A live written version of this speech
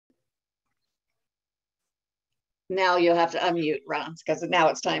now you'll have to unmute, Ron, because now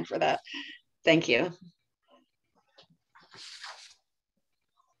it's time for that. Thank you.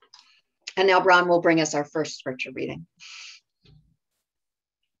 And now Ron will bring us our first scripture reading.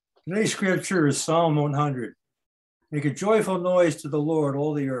 Today's scripture is Psalm 100. Make a joyful noise to the Lord,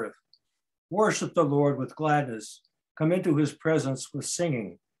 all the earth. Worship the Lord with gladness. Come into his presence with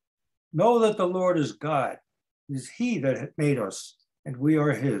singing. Know that the Lord is God. It is he that made us, and we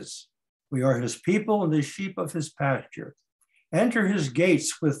are his. We are his people and the sheep of his pasture. Enter his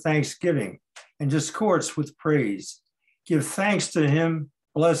gates with thanksgiving and his courts with praise. Give thanks to him,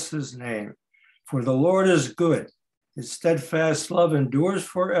 bless his name. For the Lord is good. His steadfast love endures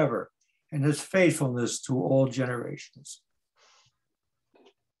forever, and his faithfulness to all generations.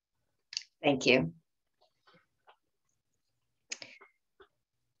 Thank you.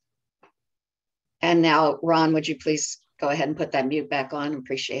 And now, Ron, would you please go ahead and put that mute back on?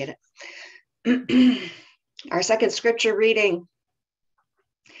 Appreciate it. Our second scripture reading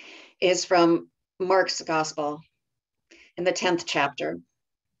is from Mark's Gospel in the 10th chapter.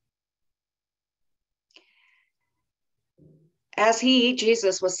 As he,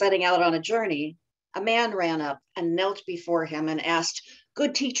 Jesus, was setting out on a journey, a man ran up and knelt before him and asked,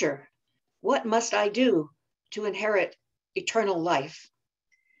 "Good teacher, what must I do to inherit eternal life?"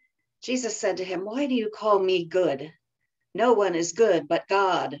 Jesus said to him, "Why do you call me good? No one is good but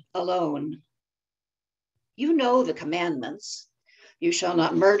God alone. You know the commandments. You shall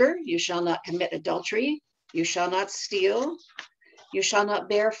not murder. You shall not commit adultery. You shall not steal. You shall not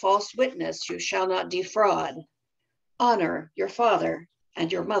bear false witness. You shall not defraud. Honor your father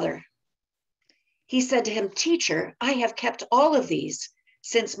and your mother." He said to him, "Teacher, I have kept all of these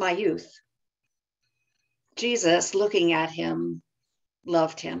since my youth." Jesus, looking at him,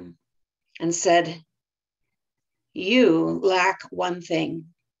 loved him and said, "You lack one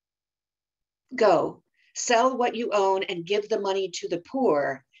thing. Go, sell what you own and give the money to the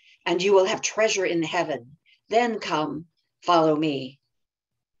poor, and you will have treasure in heaven. Then come, follow me."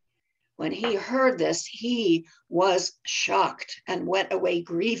 When he heard this, he was shocked and went away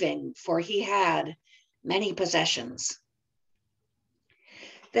grieving, for he had many possessions.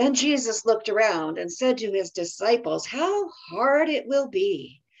 Then Jesus looked around and said to his disciples, "How hard it will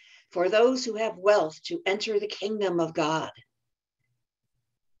be for those who have wealth to enter the kingdom of God."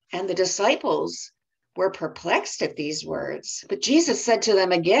 And the disciples were perplexed at these words. But Jesus said to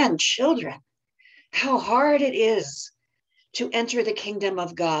them again, "Children, how hard it is to enter the kingdom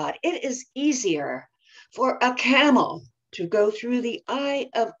of God. It is easier for a camel to go through the eye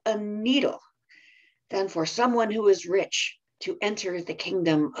of a needle than for someone who is rich to enter the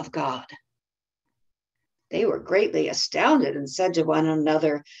kingdom of God." They were greatly astounded and said to one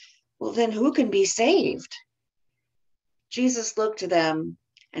another, "Well, then who can be saved?" Jesus looked to them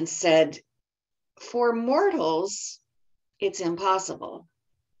and said, "For mortals, it's impossible,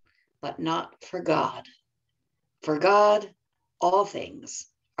 but not for God. For God, all things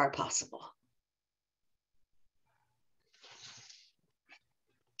are possible."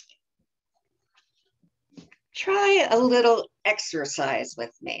 Try a little exercise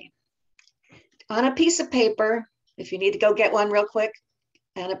with me. On a piece of paper, if you need to go get one real quick,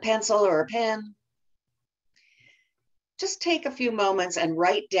 and a pencil or a pen, just take a few moments and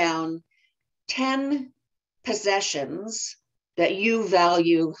write down 10 possessions that you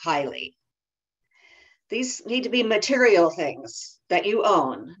value highly. These need to be material things that you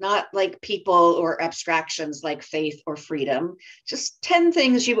own, not like people or abstractions like faith or freedom. Just 10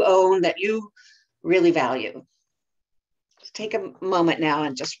 things you own that you really value. Just take a moment now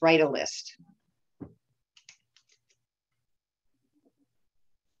and just write a list.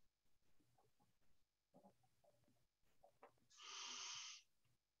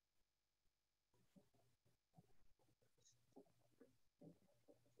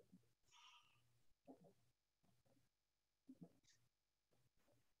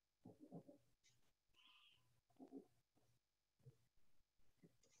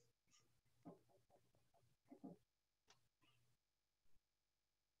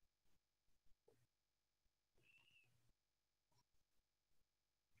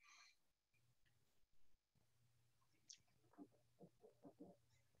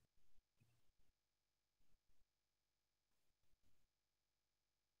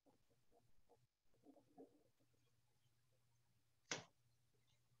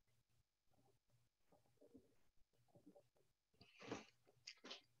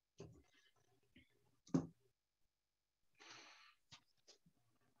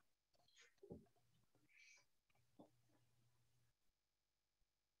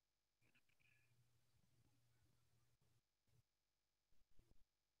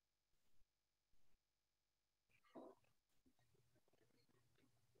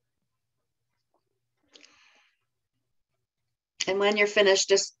 And when you're finished,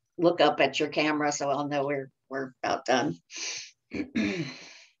 just look up at your camera so I'll know we're about done.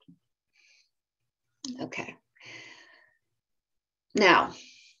 Okay. Now,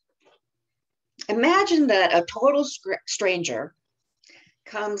 imagine that a total stranger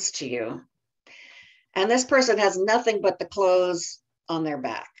comes to you, and this person has nothing but the clothes on their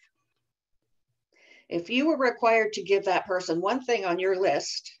back. If you were required to give that person one thing on your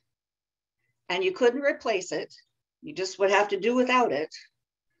list and you couldn't replace it, you just would have to do without it,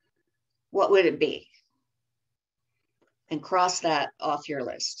 what would it be? And cross that off your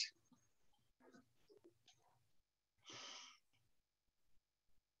list.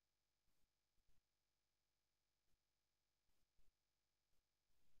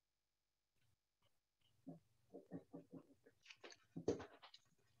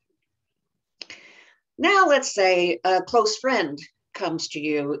 Now, let's say a close friend comes to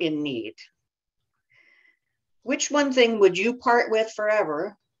you in need. Which one thing would you part with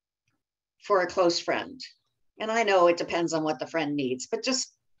forever for a close friend? And I know it depends on what the friend needs, but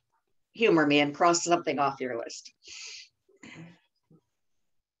just humor me and cross something off your list.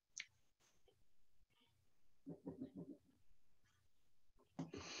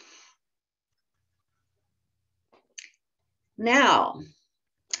 Now,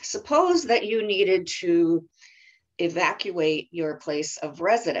 suppose that you needed to evacuate your place of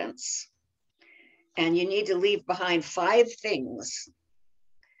residence and you need to leave behind 5 things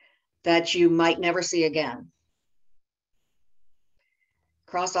that you might never see again.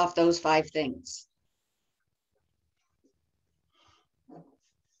 Cross off those 5 things.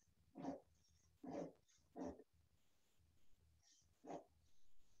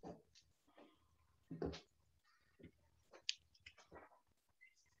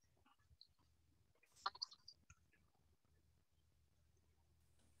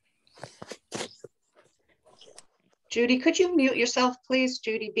 Judy, could you mute yourself, please?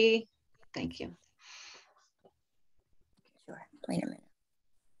 Judy B. Thank you. Sure. Wait a minute.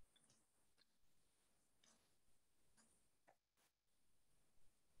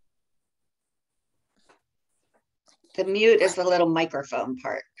 The mute is the little microphone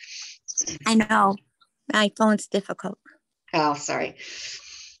part. I know. My phone's difficult. Oh, sorry.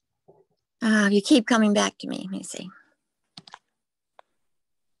 You keep coming back to me. Let me see.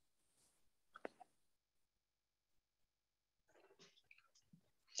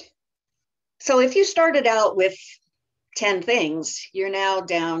 So if you started out with 10 things, you're now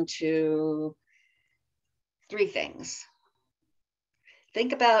down to 3 things.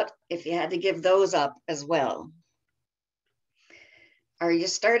 Think about if you had to give those up as well. Are you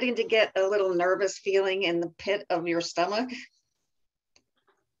starting to get a little nervous feeling in the pit of your stomach?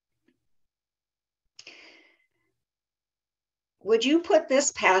 Would you put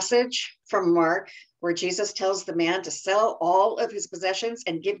this passage from Mark, where Jesus tells the man to sell all of his possessions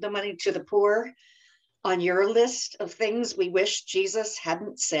and give the money to the poor, on your list of things we wish Jesus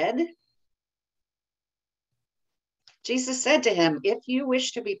hadn't said? Jesus said to him, if you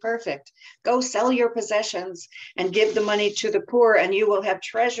wish to be perfect, go sell your possessions and give the money to the poor, and you will have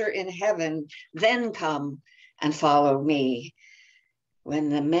treasure in heaven. Then come and follow me. When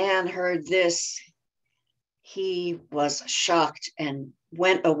the man heard this, he was shocked and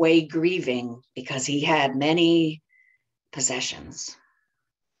went away grieving because he had many possessions.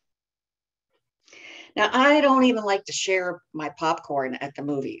 Now, I don't even like to share my popcorn at the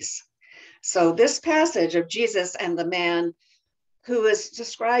movies. So this passage of Jesus and the man, who is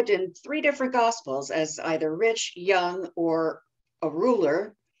described in 3 different gospels as either rich, young, or a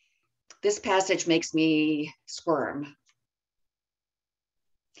ruler, this passage makes me squirm.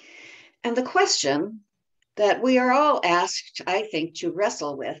 And the question that we are all asked, I think, to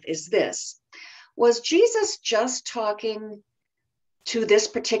wrestle with is this: was Jesus just talking to this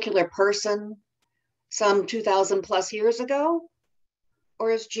particular person some 2,000 plus years ago?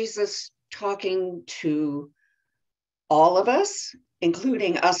 Or is Jesus talking to all of us,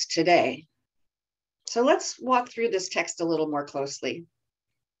 including us today? So let's walk through this text a little more closely.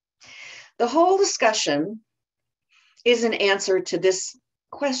 The whole discussion is an answer to this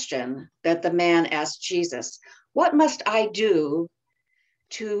question that the man asked Jesus: what must I do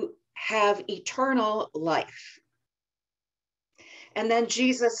to have eternal life? And then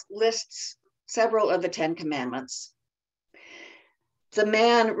Jesus lists several of the 10 commandments. The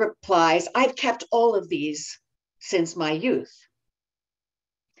man replies, I've kept all of these since my youth.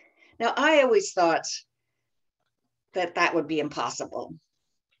 Now, I always thought that that would be impossible,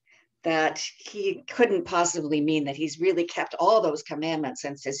 that he couldn't possibly mean that he's really kept all those commandments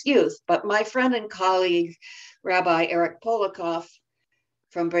since his youth. But my friend and colleague, Rabbi Eric Polikoff,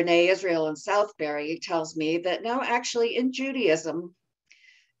 from B'nai Israel in Southbury tells me that no, actually in Judaism,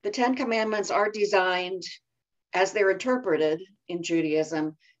 the 10 Commandments are designed as they're interpreted in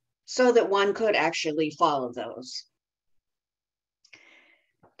Judaism so that one could actually follow those.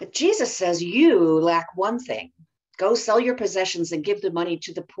 But Jesus says, you lack one thing. Go sell your possessions and give the money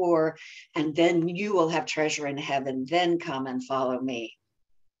to the poor, and then you will have treasure in heaven. Then come and follow me.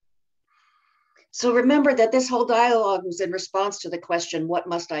 So remember that this whole dialogue was in response to the question, what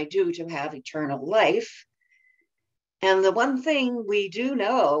must I do to have eternal life? And the one thing we do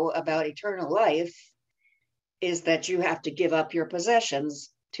know about eternal life is that you have to give up your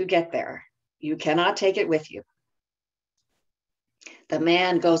possessions to get there. You cannot take it with you. The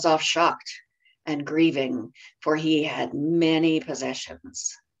man goes off shocked and grieving, for he had many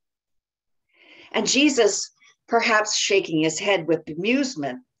possessions. And Jesus, perhaps shaking his head with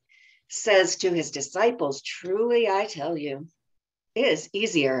bemusement, says to his disciples, truly I tell you, it is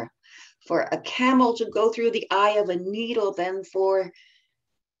easier for a camel to go through the eye of a needle than for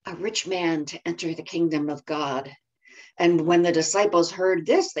a rich man to enter the kingdom of God. And when the disciples heard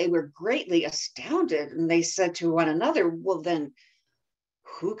this, they were greatly astounded, and they said to one another, well, then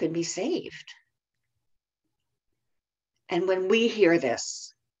who can be saved? And when we hear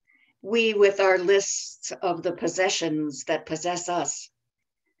this, we with our lists of the possessions that possess us,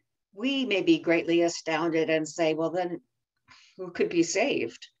 we may be greatly astounded and say, well, then who could be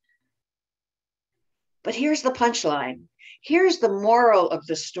saved? But here's the punchline. Here's the moral of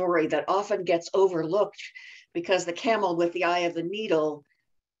the story that often gets overlooked because the camel with the eye of the needle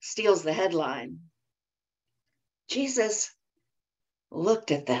steals the headline. Jesus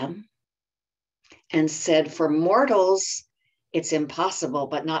looked at them and said, for mortals, it's impossible,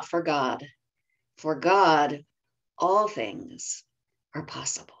 but not for God. For God, all things are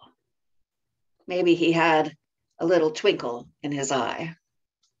possible. Maybe he had a little twinkle in his eye.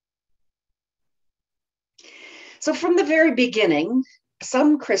 So from the very beginning,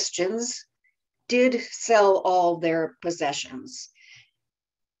 some Christians did sell all their possessions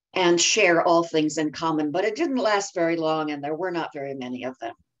and share all things in common, but it didn't last very long, and there were not very many of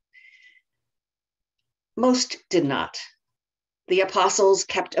them. Most did not. The apostles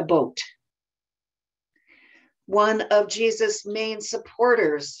kept a boat. One of Jesus' main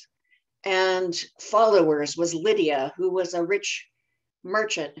supporters and followers was Lydia, who was a rich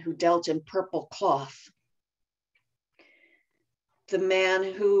merchant who dealt in purple cloth. The man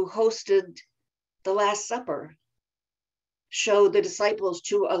who hosted the Last Supper showed the disciples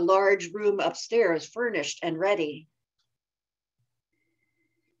to a large room upstairs, furnished and ready.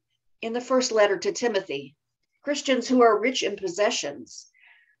 In the first letter to Timothy, Christians who are rich in possessions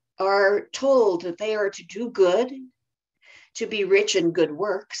are told that they are to do good, to be rich in good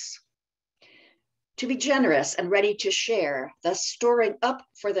works, to be generous and ready to share, thus storing up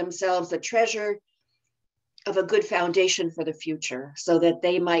for themselves the treasure of a good foundation for the future, so that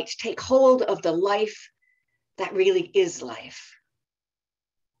they might take hold of the life that really is life.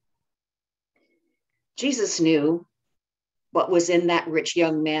 Jesus knew what was in that rich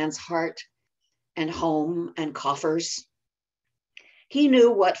young man's heart and home and coffers. He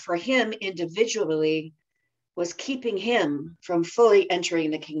knew what for him individually was keeping him from fully entering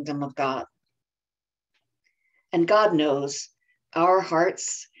the kingdom of God. And God knows our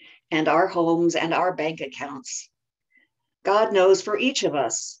hearts and our homes and our bank accounts. God knows for each of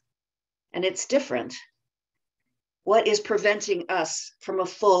us, and it's different, what is preventing us from a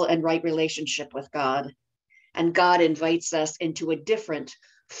full and right relationship with God. And God invites us into a different,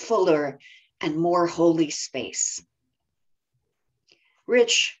 fuller, and more holy space.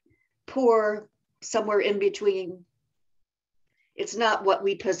 Rich, poor, somewhere in between. It's not what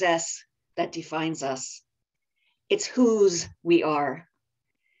we possess that defines us. It's whose we are.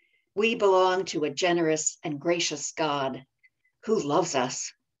 We belong to a generous and gracious God who loves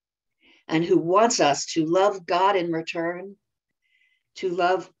us and who wants us to love God in return, to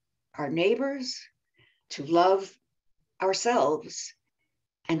love our neighbors, to love ourselves,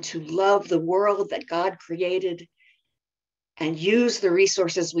 and to love the world that God created and use the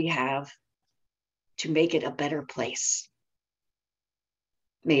resources we have to make it a better place.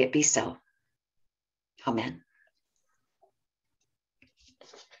 May it be so. Amen.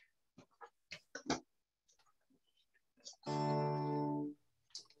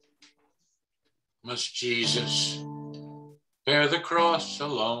 Must Jesus bear the cross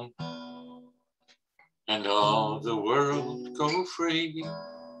alone and all the world go free?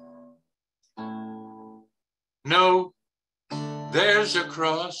 No, there's a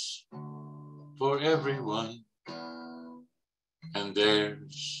cross for everyone, and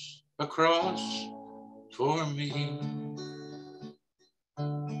there's a cross for me.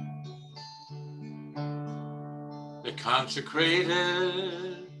 The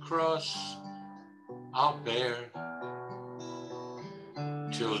consecrated cross I'll bear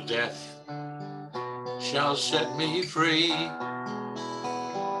till death shall set me free,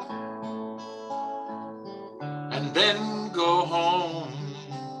 and then go home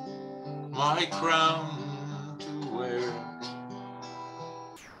my crown to wear.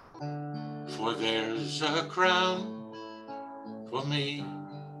 For there's a crown for me.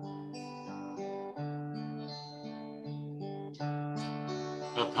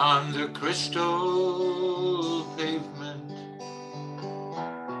 Upon the crystal pavement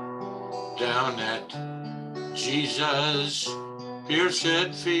down at Jesus'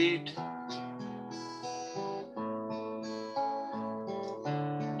 pierced feet,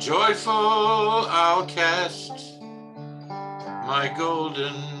 joyful I'll cast my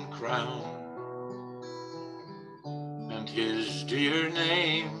golden crown, and his dear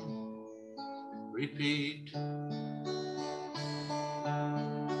name repeat.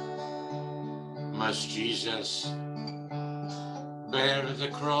 Must Jesus bear the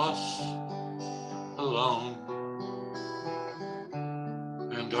cross alone,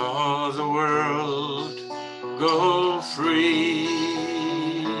 and all the world go free?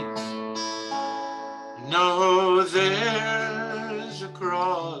 No, there's a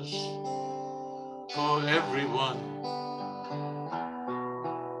cross for everyone,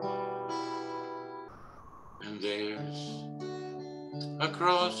 and there's a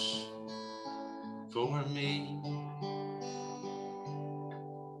cross for me.